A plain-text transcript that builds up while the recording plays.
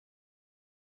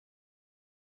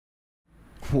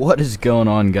What is going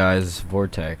on, guys?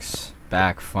 Vortex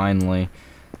back finally.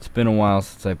 It's been a while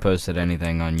since I posted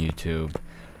anything on YouTube,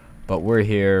 but we're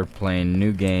here playing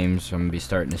new games. I'm gonna be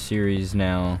starting a series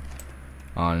now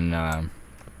on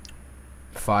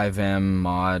 5M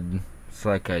mod. It's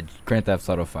like a Grand Theft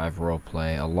Auto 5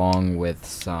 roleplay along with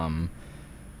some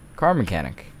car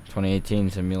mechanic 2018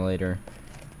 simulator.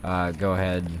 Go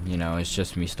ahead, you know, it's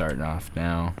just me starting off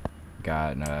now.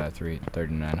 Got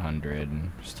 3900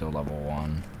 and still level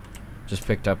 1. Just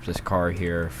picked up this car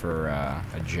here for a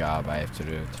job I have to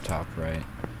do at the top right.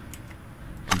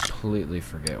 Completely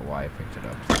forget why I picked it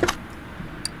up.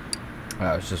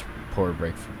 It's just poor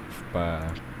brake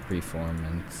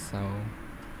performance. So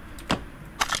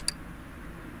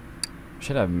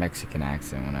should have a Mexican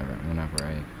accent whenever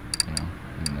I, you know,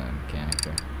 in the mechanic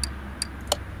there.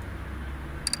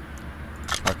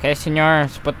 Okay, senor,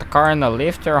 let's put the car in the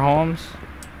lifter, Holmes.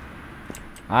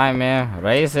 Alright, man,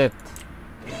 raise it.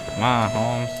 Come on,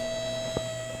 Holmes.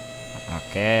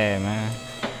 Okay, man.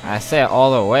 I said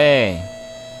all the way.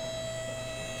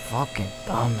 Fucking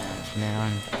dumbass,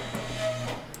 man.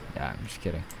 Yeah, I'm just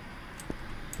kidding.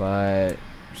 But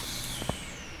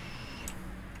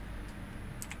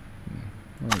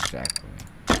what exactly?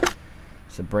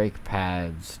 It's the brake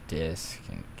pads, disc,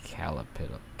 and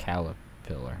caterpillar.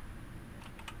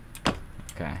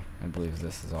 Okay, I believe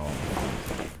this is all.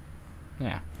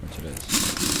 Yeah, which it is.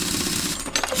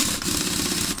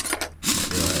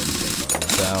 Go ahead and take all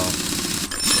this out,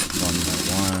 one by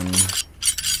one.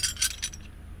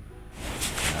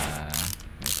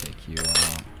 I'll take you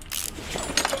out.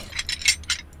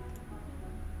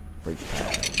 Brake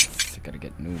pads. I gotta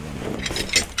get new ones.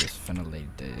 Get this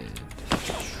ventilated.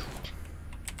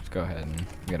 Let's go ahead and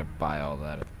we gotta buy all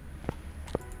that.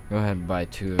 Go ahead and buy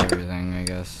 2 of everything, I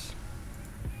guess.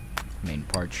 Main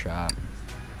part shop.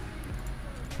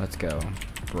 Let's go.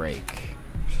 Brake.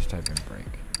 Just type in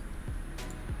brake.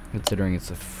 Considering it's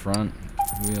a front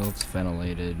wheel, it's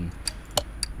ventilated.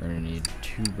 We're gonna need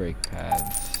 2 brake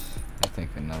pads. I think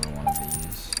another one of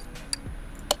these.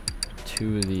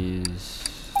 2 of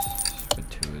these. Put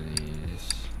 2 of these.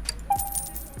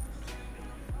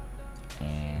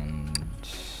 And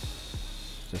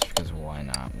just because why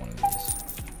not one of these?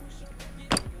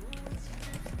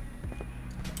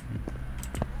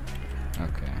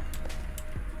 Okay.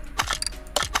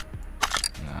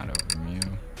 Not over mu. I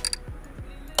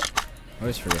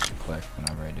always forget to click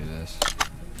whenever I do this.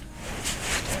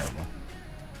 It's terrible.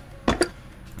 Alright,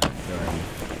 go ahead and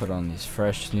put on these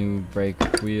fresh new brake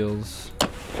wheels.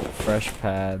 Fresh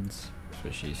pads. That's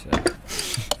what she said.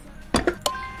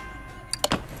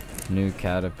 New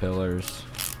caterpillars.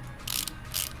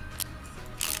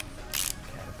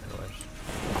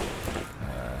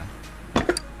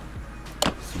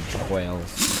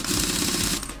 Whales.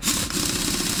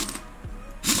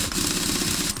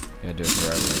 Gotta do it the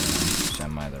right way, you know.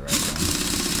 Semi the right way.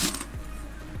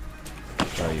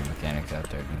 Sorry, you mechanics out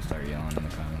there can start yelling in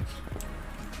the comments.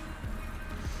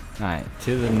 Alright,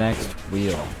 to the next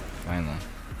wheel. Finally.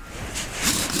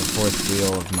 The 4th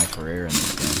wheel of my career in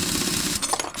this game.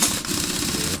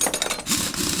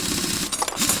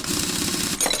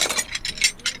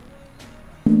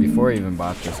 Before I even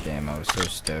bought this game, I was so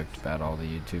stoked about all the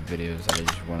YouTube videos that I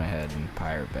just went ahead and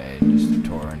Pirate Bay and just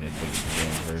torrented the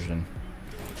game version.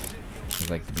 It was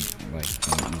like an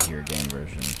easier game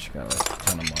version. Just got like a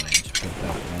ton of money and just picked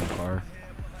up one car.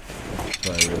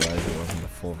 So I realized it wasn't the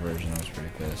full version. I was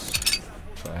pretty pissed.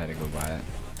 So I had to go buy it.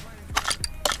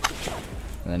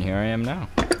 And then here I am now.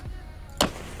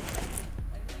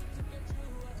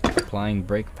 Applying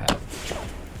brake pads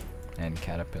and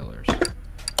caterpillars.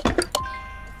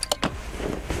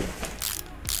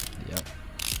 Yep.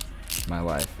 My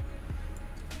life.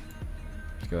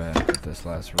 Let's go ahead and put this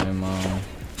last rim on.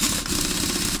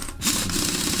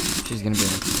 She's gonna be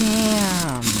like,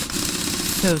 damn!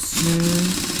 So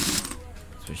smooth.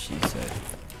 That's what she said.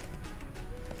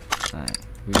 Alright.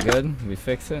 We good? We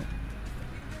fix it?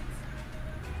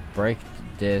 Brake,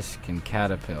 disc, and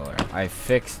caterpillar. I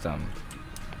fixed them.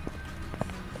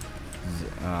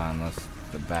 Unless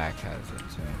the back has it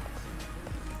too.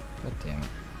 God damn it.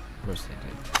 Of course they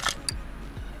did.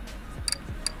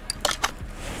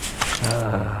 I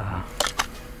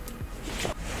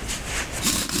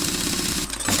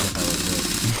thought that was it.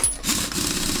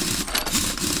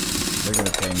 They're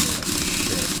gonna pay me like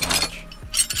shit, watch.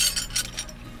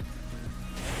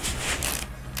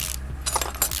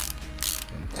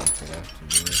 Didn't think I'd have to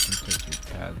do this. Let me take these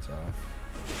pads off.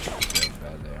 So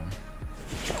bad there.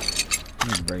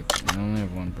 I only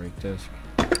have 1 brake disc.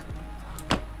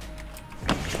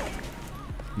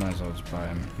 Might as well just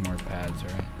buy more pads,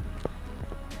 right?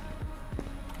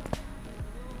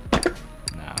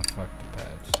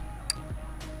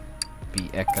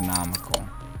 economical.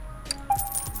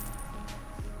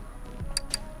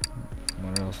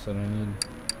 What else did I need?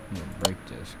 I need a brake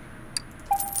disc.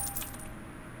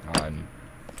 Oh, I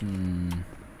need,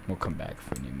 we'll come back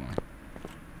if we need more.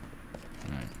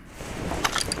 Alright.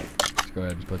 Let's go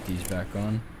ahead and put these back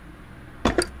on.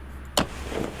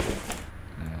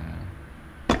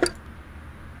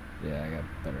 Yeah, I got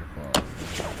better quality than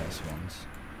the best ones.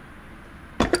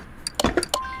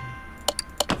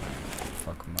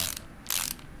 Fuck them up.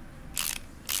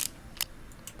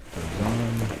 Put those on.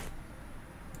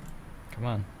 Come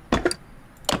on.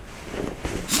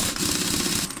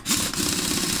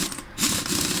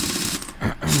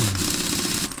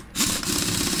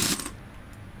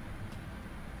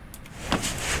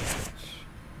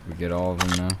 We get all of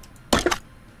them now.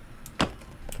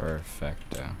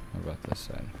 Perfecto. How about this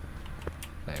side?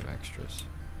 They have extras.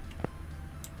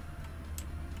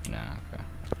 Nah, okay.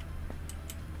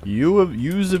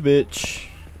 Use a bitch.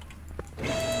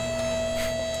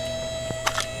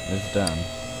 It's done.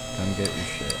 Come get your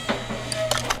shit.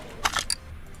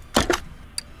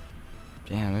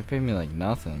 Damn, they paid me like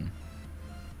nothing.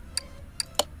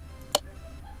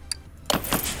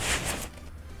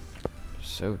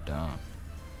 So dumb.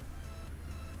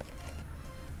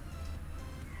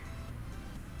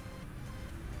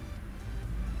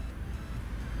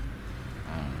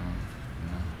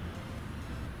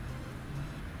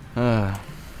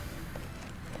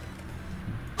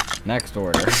 Next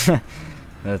order.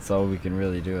 That's all we can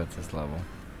really do at this level.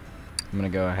 I'm gonna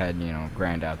go ahead and, you know,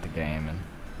 grind out the game, and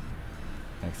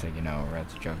next thing you know, we're at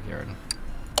the junkyard.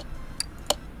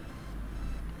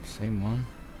 Same one?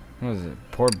 What is it?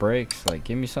 Poor brakes? Like,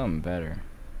 give me something better.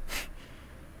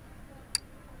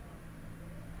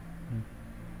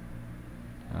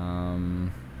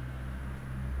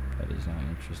 He's not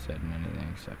interested in anything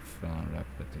except filling it up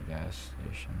at the gas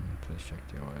station. Please check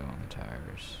the oil on the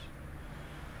tires.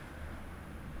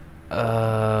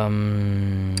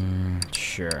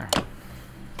 Sure.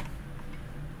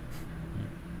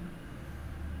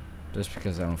 Just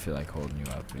because I don't feel like holding you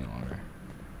up any longer.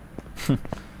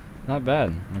 Not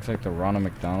bad. Looks like the Ronald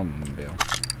McDonald mobile.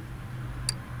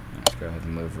 Let's go ahead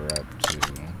and move her up to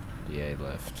the A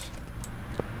lift.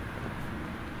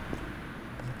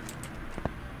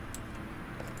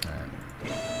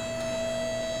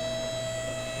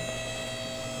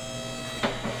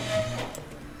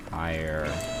 Higher.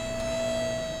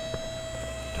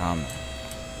 Tom.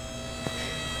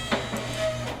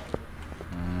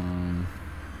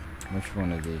 Which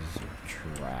one of these are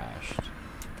trashed?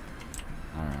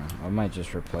 I don't know. I might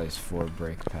just replace 4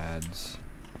 brake pads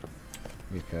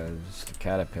because the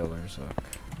caterpillars look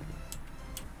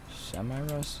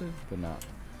semi-rusted, but not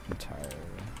entirely.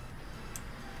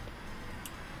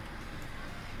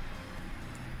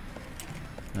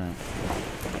 Alright.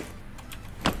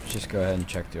 Just go ahead and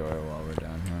check the oil while we're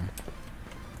down here.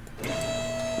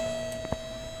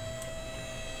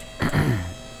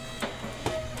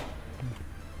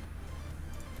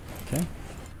 Okay.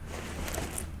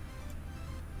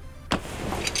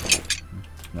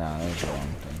 Nah, that was the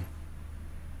wrong thing.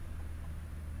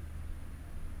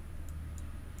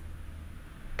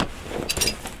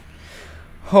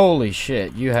 Holy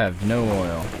shit, you have no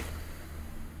oil.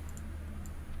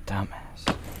 Dumbass.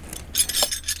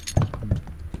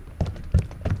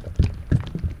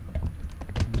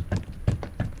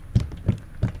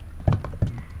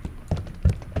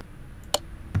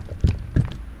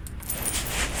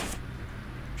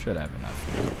 Should have enough.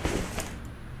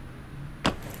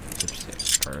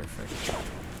 Dipstick, perfect.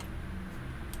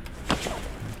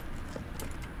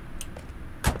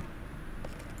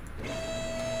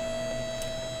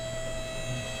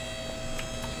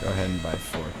 Let's go ahead and buy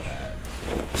 4 pads.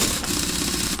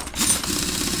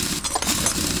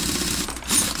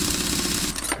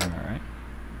 Alright.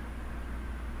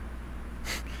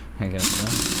 I guess so.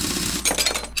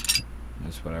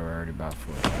 That's what I already bought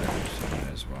 4 tires, so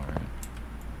might as well, right?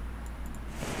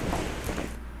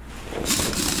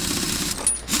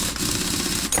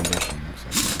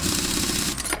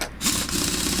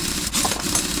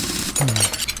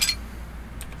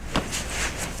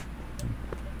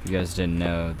 If you guys didn't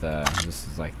know, this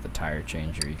is like the tire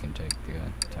changer. You can take the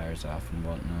tires off and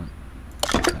whatnot.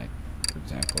 Like, for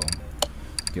example,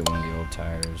 get one of the old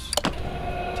tires,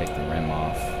 take the rim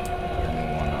off, put a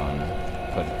new one on,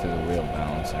 put it through the wheel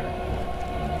balancer,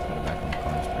 and you put it back on the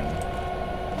corner spring.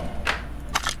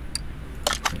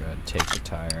 Go ahead and take the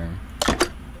tire,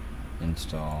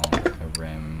 install a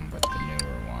rim with the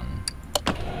newer one.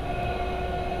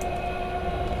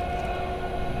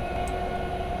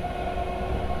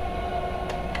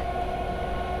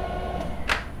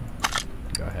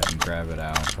 Grab it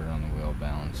out, put it on the wheel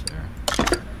balance. balancer.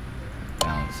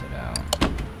 Balance it out.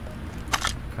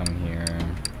 Come here.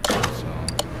 So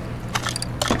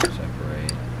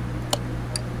separate.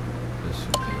 This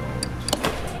would be old.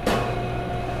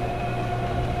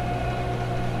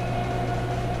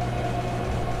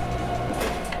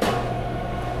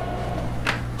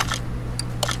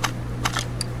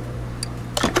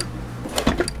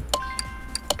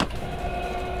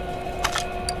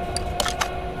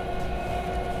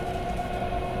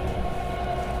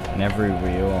 And every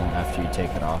wheel, after you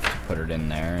take it off to put it in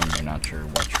there and you're not sure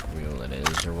which wheel it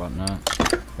is or whatnot,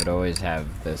 it would always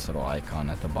have this little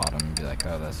icon at the bottom and be like,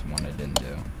 oh, that's the one I didn't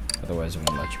do. Otherwise it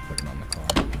won't let you put it on the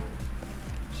car,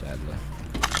 sadly.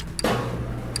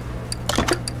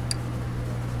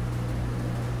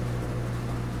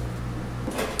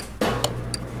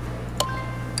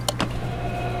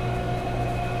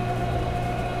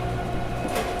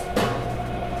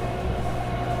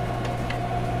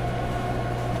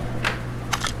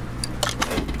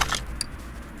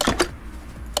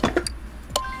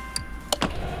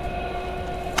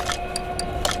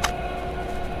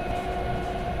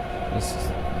 This is,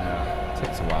 it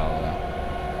takes a while though.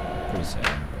 Pretty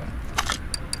sad, but.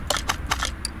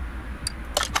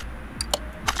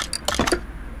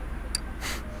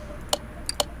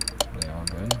 Are they all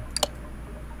good?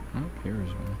 Oh, here's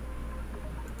one.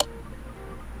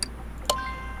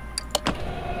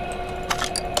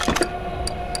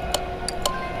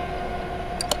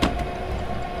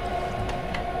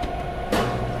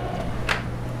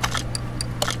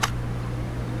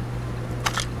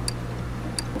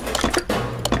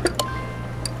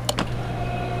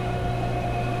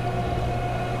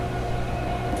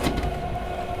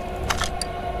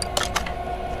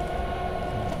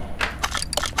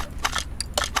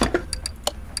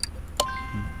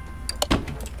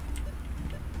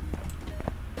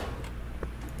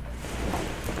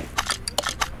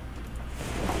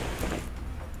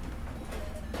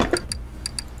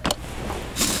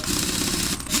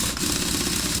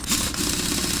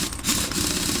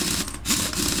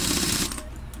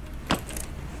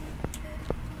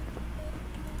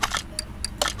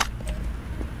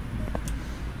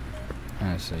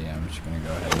 So yeah, I'm just gonna go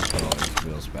ahead and put all these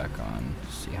wheels back on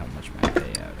to see how much my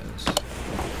payout is.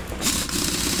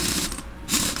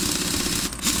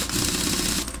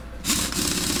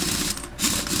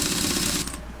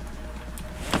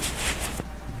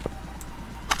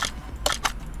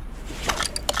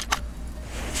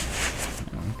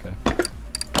 Okay.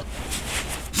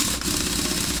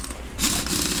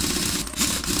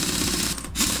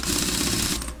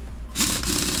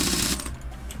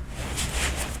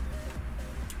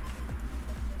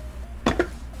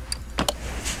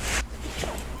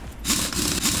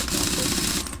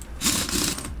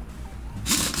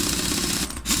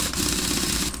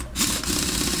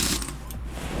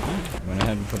 Went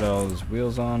ahead and put all those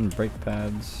wheels on, brake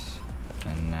pads,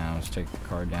 and now let's take the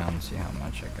car down and see how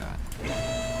much I got.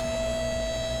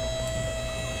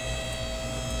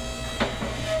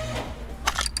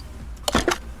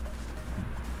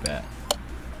 Bet.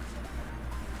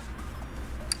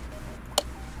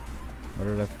 What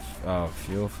did oh,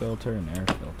 fuel filter and air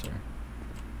filter.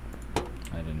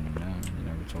 I didn't know. You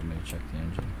never told me to check the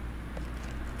engine.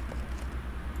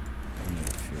 I need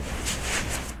a fuel filter.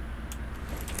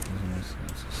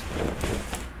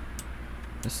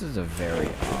 This is a very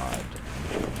odd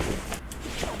engine.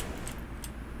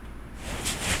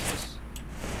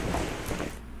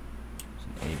 It's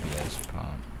an ABS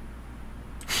pump.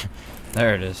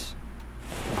 There it is.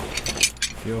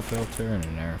 Fuel filter and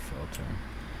an air filter.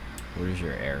 Where's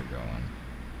your air going?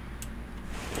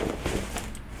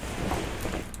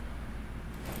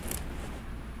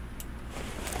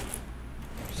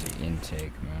 See,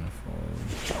 intake manifold.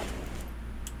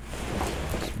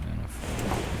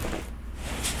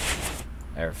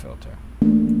 Air filter.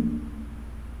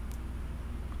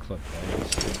 Clip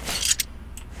those.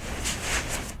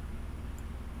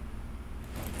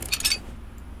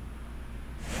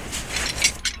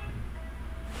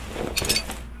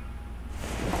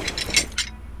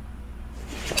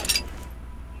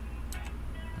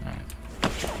 Alright.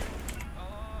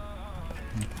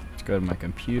 Let's go to my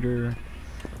computer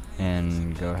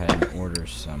and go ahead and order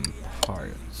some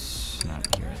parts.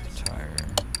 Not here at the tire.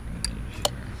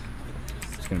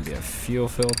 Gonna be a fuel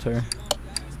filter,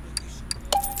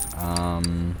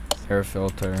 air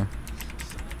filter,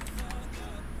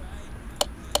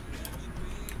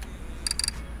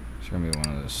 it's gonna be one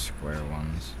of those square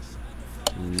ones.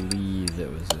 I believe it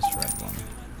was this red one.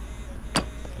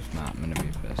 If not, I'm gonna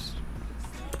be pissed.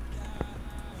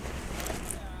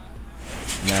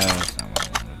 No, that's not what I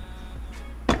wanted.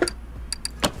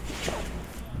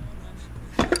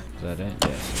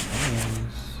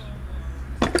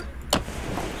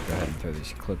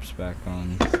 these clips back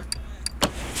on.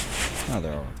 Oh,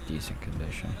 they're all decent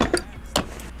condition.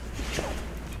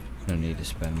 No need to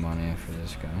spend money for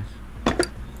this guy.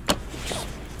 Just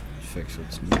fix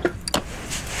what's needed.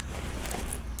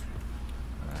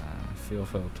 Fuel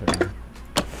filter.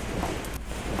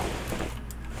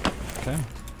 Okay.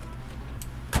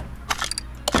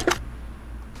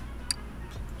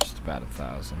 Just about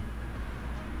 1,000.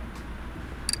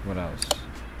 What else?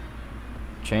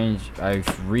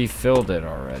 I've refilled it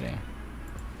already.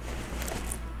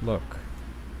 Look.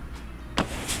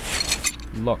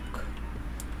 Look.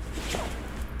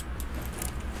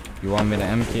 You want me to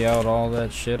empty out all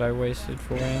that shit I wasted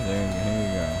for you? Here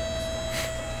you go.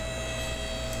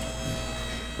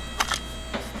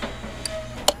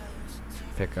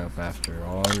 Pick up after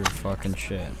all your fucking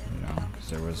shit, you know, because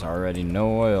there was already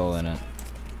no oil in it.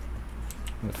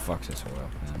 What the fuck's this oil,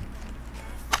 man?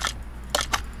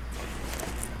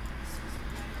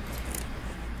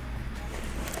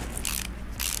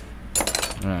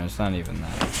 No, it's not even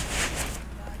that.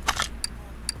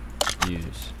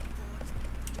 Use.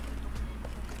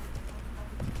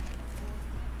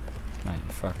 Are you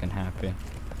fucking happy?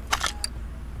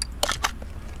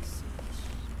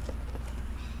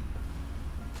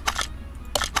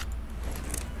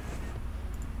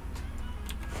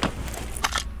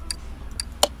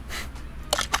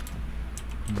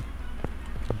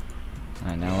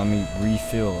 Alright, now let me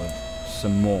refill it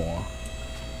some more.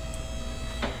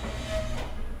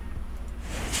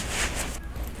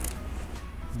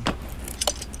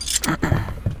 I'm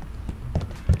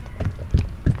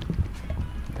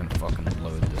gonna fucking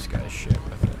load this guy's shit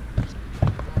with it.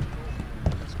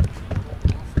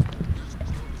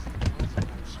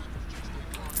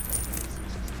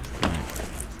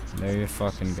 Alright, there you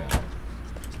fucking go.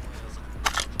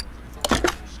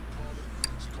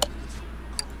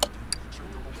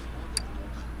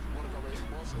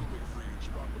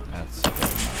 That's good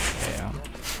enough, yeah.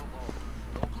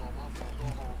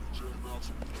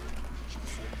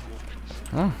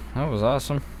 Oh, that was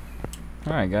awesome.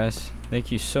 Alright guys,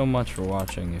 thank you so much for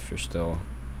watching. If you're still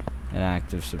an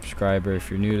active subscriber, if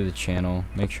you're new to the channel,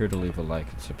 make sure to leave a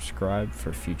like and subscribe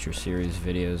for future series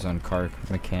videos on Car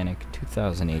Mechanic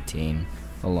 2018,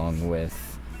 along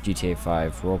with GTA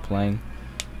 5 role-playing.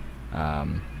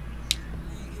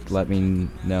 Let me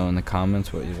know in the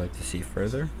comments what you'd like to see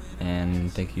further,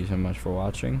 and thank you so much for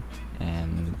watching,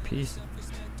 and peace.